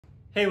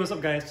Hey, what's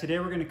up guys? Today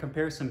we're going to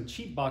compare some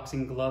cheap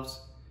boxing gloves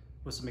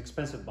with some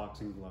expensive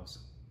boxing gloves.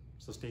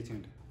 So stay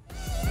tuned.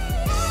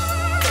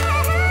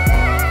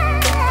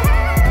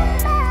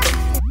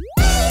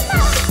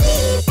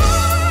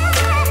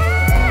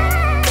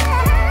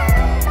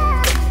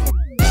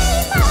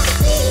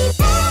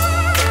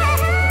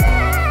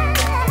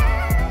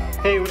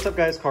 Hey, what's up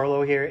guys?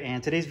 Carlo here,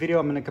 and today's video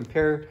I'm going to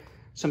compare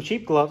some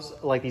cheap gloves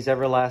like these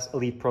Everlast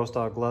Elite Pro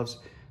Style gloves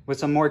with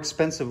some more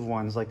expensive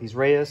ones like these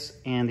Reyes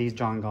and these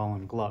John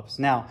Gollan gloves.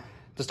 Now,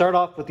 to start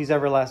off with these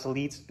Everlast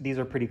Elites, these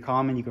are pretty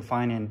common. You can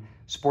find in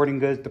sporting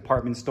goods,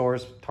 department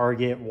stores,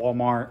 Target,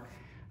 Walmart,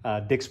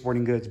 Dick's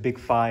Sporting Goods, Big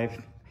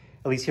Five,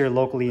 at least here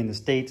locally in the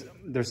States.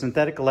 They're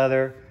synthetic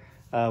leather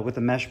with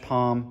a mesh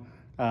palm.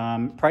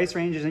 Price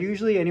ranges are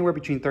usually anywhere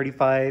between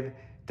 35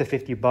 to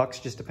 50 bucks,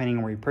 just depending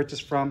on where you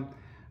purchase from.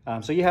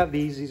 So you have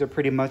these are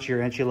pretty much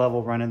your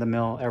entry-level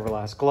run-of-the-mill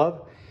Everlast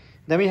glove.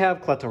 Then we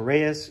have Cleto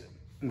Reyes,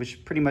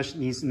 which pretty much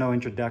needs no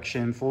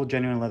introduction, full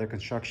genuine leather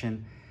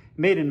construction,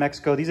 made in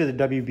Mexico. These are the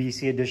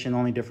WBC edition. The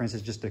only difference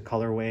is just the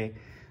colorway.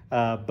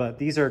 But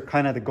these are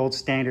kind of the gold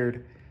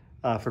standard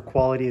for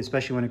quality,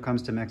 especially when it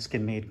comes to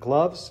Mexican-made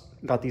gloves.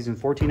 Got these in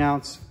 14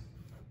 ounce.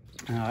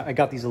 I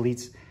got these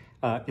Elites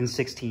in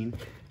 16.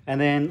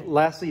 And then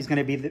lastly is going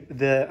to be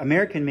the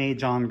American-made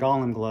John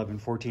Gollan glove in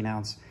 14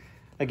 ounce.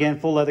 Again,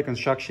 full leather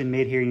construction,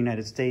 made here in the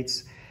United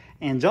States.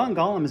 And John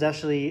Gollan is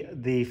actually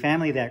the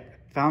family that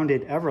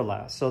founded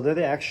Everlast. So they're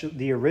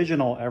the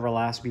original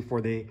Everlast before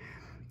they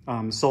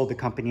sold the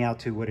company out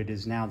to what it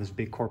is now, this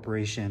big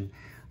corporation.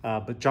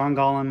 But John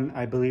Gollan,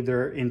 I believe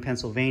they're in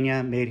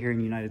Pennsylvania, made here in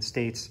the United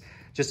States.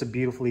 Just a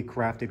beautifully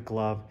crafted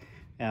glove.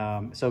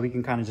 So we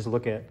can kind of just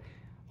look at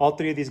all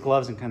three of these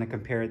gloves and kind of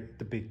compare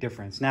the big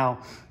difference. Now,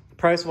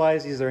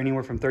 price-wise, these are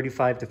anywhere from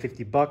 35 to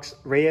 50 bucks.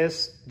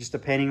 Reyes, just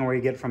depending on where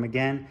you get it from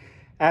again,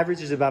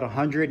 average is about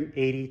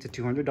 $180 to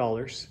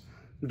 $200.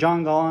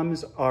 John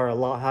Gollans are a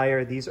lot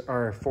higher. These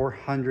are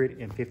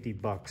 450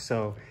 bucks.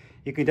 So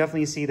you can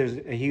definitely see there's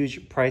a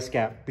huge price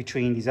gap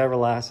between these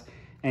Everlast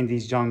and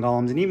these John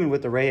Gollans. And even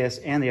with the Reyes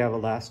and the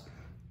Everlast,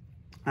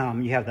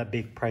 you have that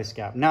big price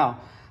gap. Now,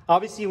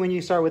 obviously, when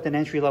you start with an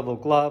entry-level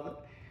glove,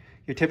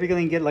 you're typically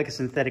going to get like a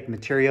synthetic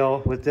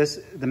material. With this,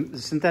 the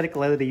synthetic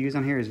leather they use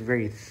on here is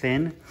very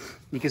thin.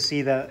 You can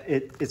see that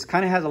it's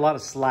kind of has a lot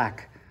of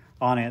slack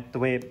on it, the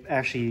way it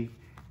actually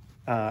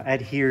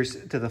adheres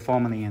to the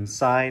foam on the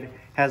inside.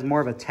 Has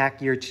more of a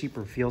tackier,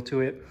 cheaper feel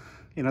to it.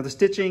 You know, the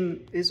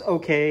stitching is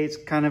okay. It's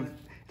kind of,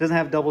 it doesn't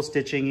have double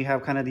stitching. You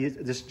have kind of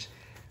this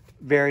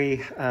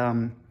very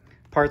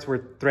parts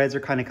where threads are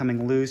kind of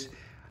coming loose.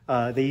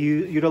 They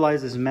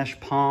utilize this mesh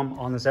palm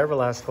on this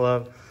Everlast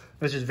glove,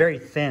 which is very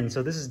thin.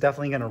 So this is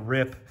definitely going to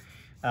rip.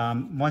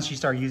 Once you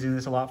start using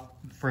this a lot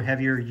for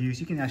heavier use,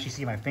 you can actually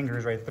see my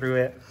fingers right through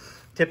it.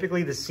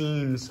 Typically the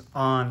seams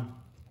on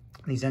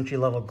these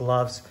entry-level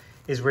gloves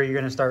is where you're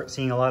going to start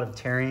seeing a lot of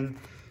tearing.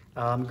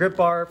 Grip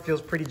bar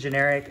feels pretty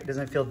generic. It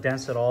doesn't feel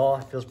dense at all.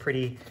 It feels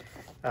pretty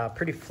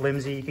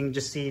flimsy. You can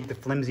just see the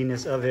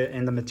flimsiness of it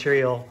and the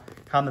material,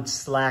 how much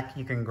slack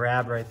you can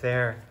grab right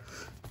there.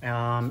 You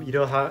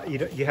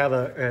have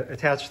a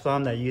attached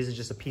thumb that uses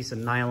just a piece of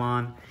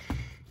nylon.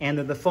 And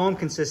the foam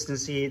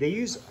consistency, they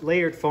use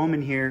layered foam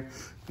in here,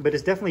 but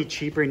it's definitely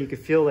cheaper, and you can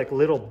feel like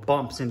little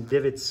bumps and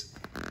divots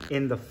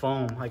in the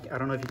foam. Like, I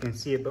don't know if you can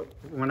see it, but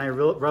when I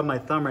rub my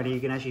thumb right here,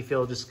 you can actually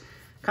feel just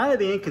kind of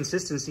the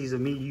inconsistencies of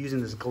me using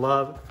this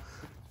glove.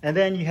 And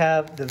then you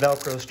have the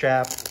Velcro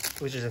strap,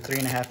 which is a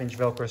 3.5-inch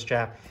Velcro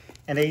strap.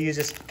 And they use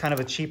this kind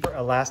of a cheaper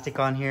elastic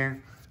on here.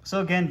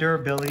 So again,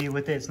 durability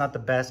with it, it's not the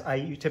best.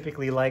 You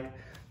typically like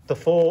the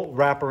full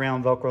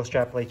wraparound Velcro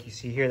strap like you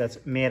see here, that's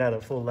made out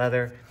of full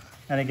leather.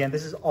 And again,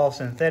 this is all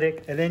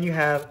synthetic. And then you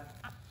have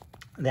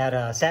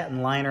that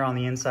satin liner on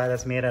the inside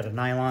that's made out of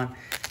nylon.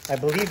 I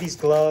believe these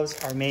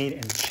gloves are made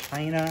in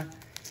China.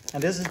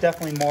 And this is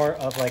definitely more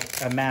of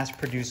like a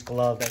mass-produced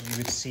glove that you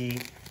would see,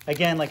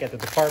 again, like at the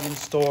department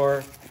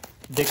store,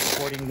 Dick's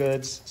Sporting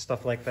Goods,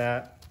 stuff like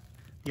that.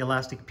 The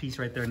elastic piece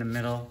right there in the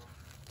middle.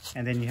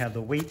 And then you have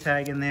the weight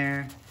tag in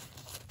there.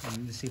 Let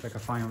me just see if I can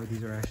find where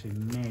these are actually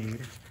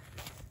made.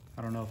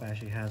 I don't know if it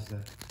actually has the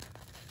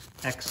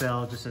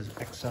XL, just says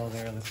XL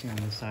there. Let's see on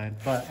this side.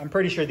 But I'm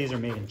pretty sure these are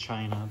made in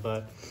China.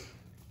 But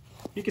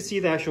you can see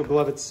the actual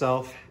glove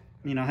itself,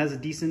 you know, has a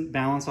decent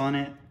balance on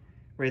it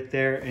right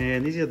there.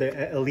 And these are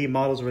the Elite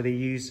models where they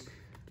use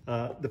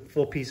the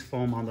full piece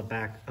foam on the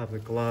back of the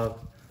glove.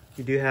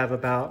 You do have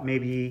about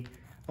maybe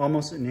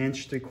almost an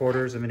inch,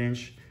 3/4 of an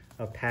inch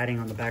of padding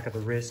on the back of the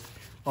wrist.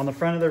 On the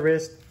front of the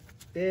wrist,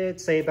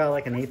 it's say about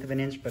like 1/8 of an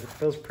inch, but it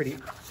feels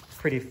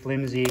pretty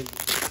flimsy.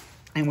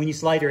 And when you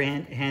slide your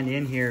hand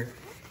in here,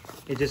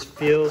 it just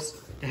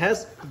feels, it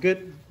has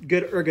good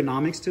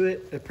ergonomics to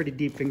it, a pretty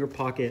deep finger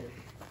pocket,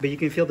 but you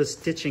can feel the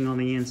stitching on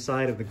the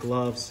inside of the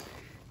gloves.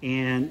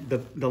 And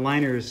the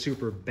liner is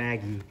super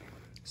baggy.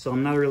 So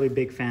I'm not a really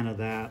big fan of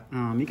that.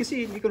 You can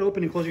see you can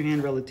open and close your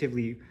hand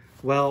relatively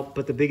well,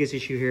 but the biggest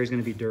issue here is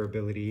going to be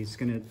durability. It's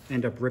going to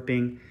end up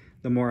ripping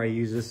the more I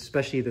use this,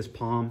 especially this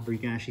palm where you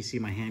can actually see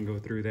my hand go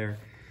through there.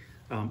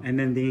 And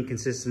then the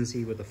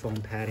inconsistency with the foam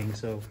padding.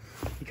 So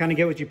you kind of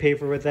get what you pay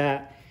for with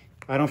that.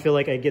 I don't feel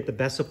like I get the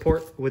best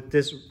support with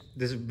this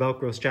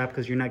Velcro strap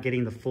because you're not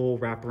getting the full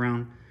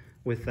wraparound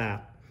with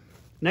that.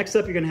 Next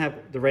up, you're gonna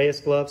have the Reyes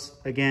gloves.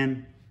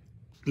 Again,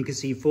 you can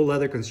see full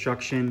leather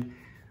construction.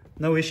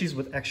 No issues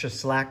with extra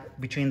slack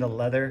between the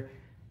leather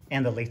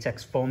and the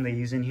latex foam they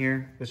use in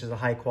here, which is a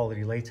high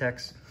quality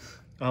latex.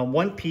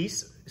 One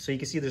piece, so you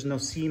can see there's no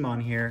seam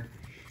on here.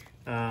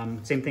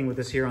 Same thing with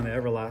this here on the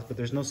Everlast, but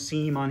there's no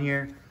seam on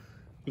here.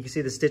 You can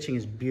see the stitching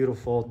is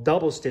beautiful,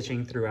 double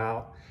stitching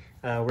throughout,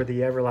 where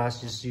the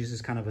Everlast just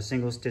uses kind of a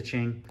single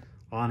stitching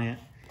on it.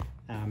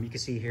 You can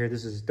see here,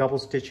 this is double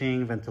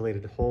stitching,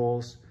 ventilated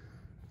holes.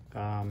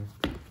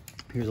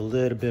 Here's a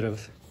little bit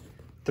of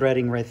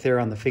threading right there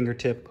on the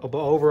fingertip. But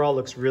overall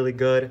looks really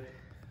good.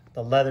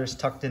 The leather's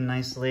tucked in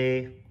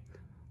nicely.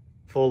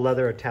 Full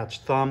leather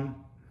attached thumb.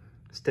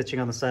 Stitching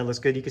on the side looks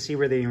good. You can see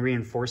where they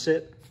reinforce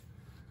it.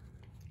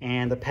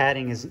 And the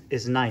padding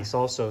is nice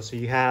also. So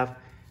you have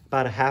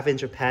about a 1/2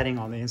 inch of padding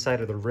on the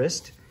inside of the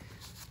wrist,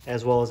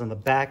 as well as on the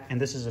back. And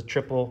this is a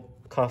triple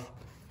cuff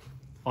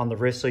on the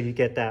wrist. So you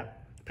get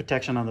that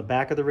protection on the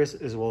back of the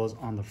wrist as well as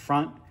on the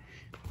front.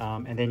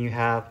 And then you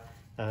have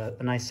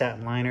a nice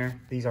satin liner.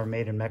 These are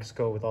made in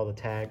Mexico with all the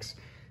tags.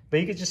 But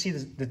you can just see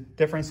the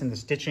difference in the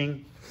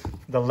stitching.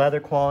 The leather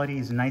quality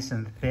is nice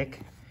and thick.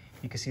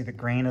 You can see the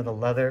grain of the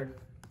leather.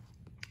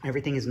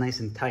 Everything is nice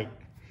and tight.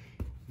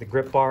 The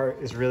grip bar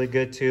is really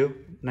good too.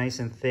 Nice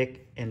and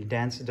thick and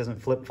dense. It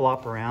doesn't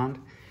flip-flop around.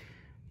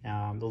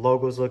 The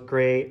logos look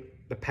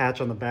great. The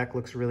patch on the back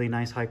looks really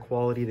nice, high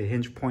quality. The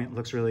hinge point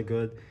looks really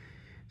good.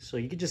 So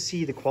you can just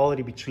see the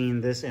quality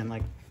between this and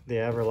like the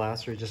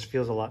Everlast. It just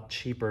feels a lot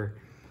cheaper.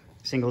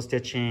 Single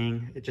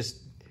stitching. It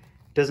just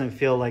doesn't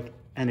feel like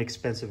an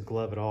expensive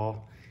glove at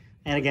all.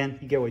 And again,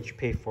 you get what you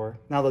pay for.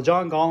 Now the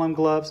John Gollum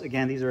gloves,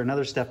 again, these are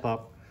another step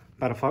up.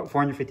 About a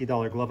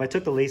 $450 glove. I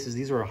took the laces,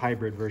 these were a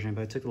hybrid version,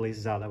 but I took the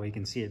laces out, that way you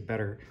can see it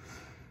better.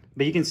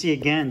 But you can see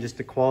again, just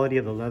the quality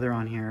of the leather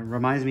on here. It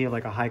reminds me of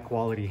like a high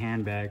quality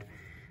handbag.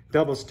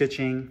 Double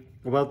stitching,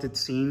 welted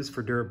seams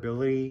for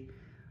durability,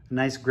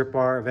 nice grip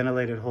bar,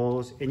 ventilated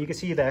holes. And you can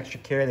see the extra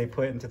care they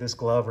put into this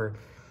glove, or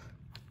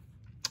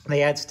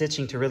they add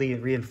stitching to really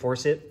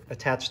reinforce it.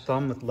 Attached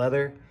thumb with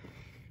leather.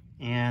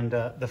 And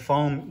the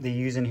foam they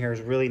use in here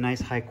is really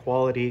nice, high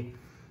quality.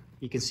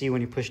 You can see when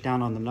you push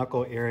down on the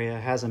knuckle area,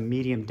 it has a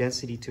medium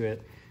density to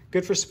it.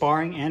 Good for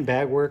sparring and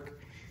bag work,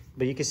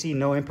 but you can see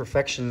no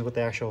imperfections with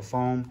the actual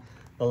foam.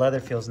 The leather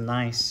feels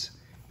nice,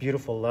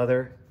 beautiful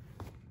leather.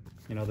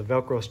 You know, the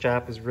Velcro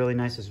strap is really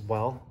nice as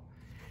well.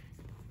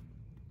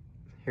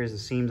 Here's the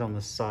seams on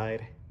the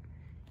side.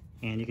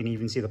 And you can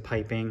even see the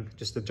piping,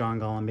 just the John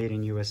Gollum made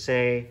in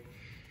USA.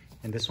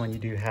 And this one you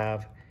do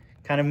have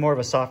kind of more of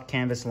a soft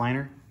canvas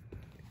liner.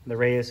 The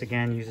Reyes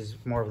again uses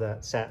more of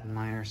that satin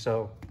liner.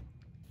 So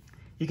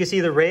you can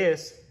see the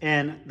Reyes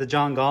and the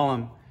John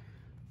Gollum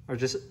are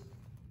just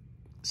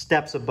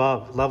steps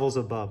above, levels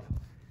above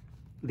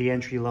the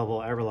entry-level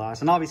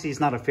Everlast. And obviously it's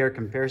not a fair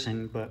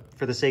comparison, but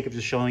for the sake of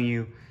just showing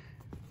you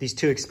these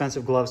two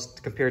expensive gloves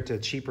compared to a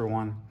cheaper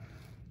one,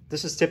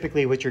 this is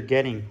typically what you're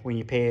getting when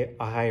you pay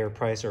a higher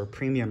price or a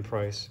premium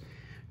price.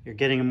 You're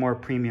getting a more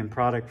premium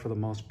product for the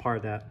most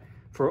part. That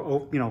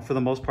for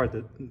the most part,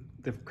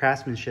 the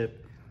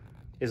craftsmanship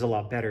is a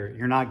lot better.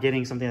 You're not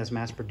getting something that's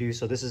mass produced.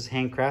 So this is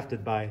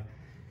handcrafted by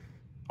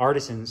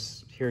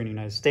artisans here in the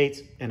United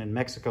States and in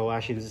Mexico.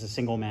 Actually, this is a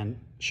single man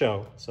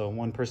show. So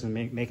one person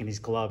making these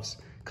gloves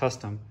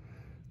custom.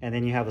 And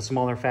then you have a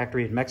smaller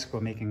factory in Mexico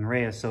making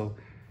Reyes. So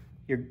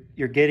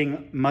you're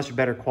getting much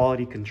better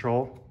quality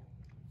control.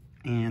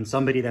 And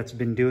somebody that's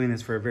been doing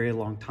this for a very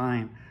long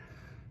time,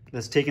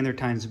 that's taken their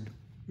time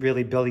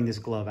really building this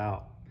glove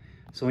out.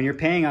 So when you're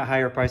paying a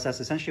higher price, that's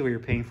essentially what you're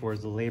paying for,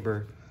 is the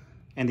labor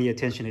and the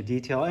attention to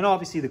detail. And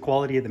obviously the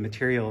quality of the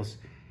materials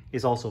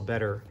is also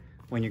better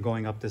when you're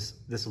going up this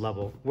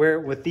level. Where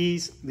with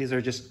these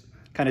are just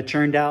kind of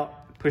churned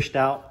out, pushed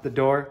out the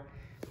door,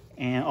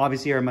 and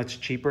obviously are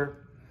much cheaper.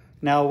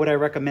 Now, would I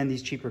recommend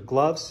these cheaper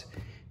gloves?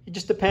 It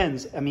just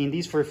depends. I mean,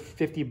 these for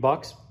 50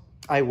 bucks,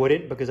 I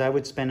wouldn't, because I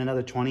would spend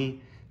another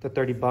 20 to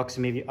 30 bucks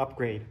and maybe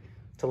upgrade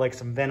to like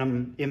some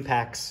Venom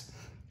Impacts,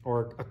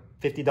 or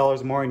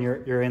 $50 more and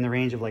you're in the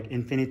range of like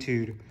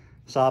Infinitude,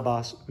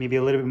 Sabas, maybe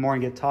a little bit more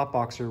and get Top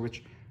Boxer,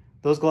 which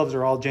those gloves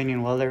are all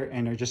genuine leather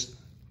and are just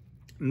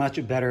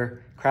much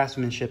better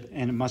craftsmanship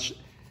and much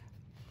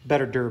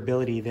better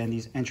durability than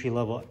these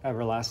entry-level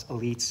Everlast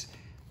Elites,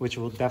 which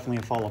will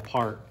definitely fall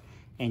apart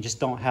and just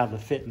don't have the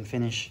fit and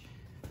finish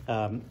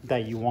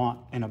that you want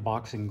in a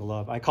boxing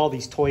glove. I call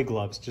these toy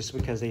gloves just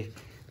because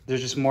they're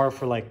just more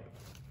for like,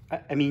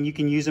 I mean, you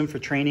can use them for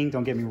training,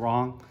 don't get me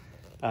wrong,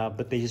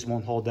 but they just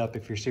won't hold up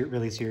if you're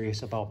really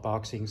serious about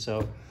boxing.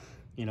 So,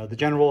 you know, the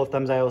general rule of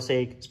thumbs, I always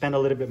say, spend a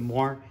little bit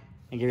more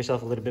and get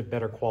yourself a little bit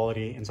better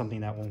quality and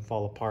something that won't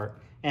fall apart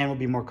and will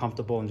be more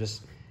comfortable and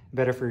just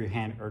better for your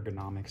hand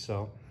ergonomics.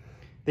 So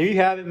there you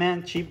have it,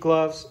 man. Cheap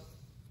gloves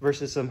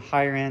versus some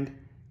higher end,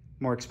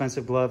 more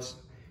expensive gloves.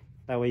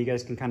 That way you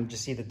guys can kind of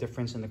just see the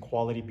difference in the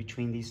quality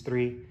between these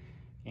three.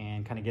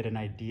 and kind of get an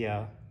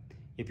idea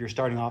if you're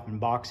starting off in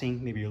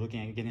boxing, maybe you're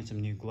looking at getting some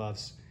new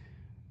gloves,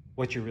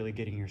 what you're really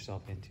getting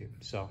yourself into.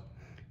 So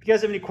if you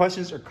guys have any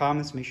questions or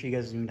comments, make sure you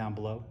guys leave them down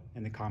below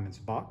in the comments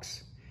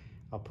box.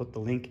 I'll put the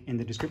link in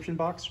the description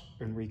box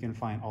and where you can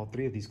find all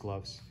 3 of these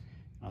gloves.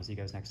 I'll see you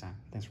guys next time.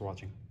 Thanks for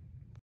watching.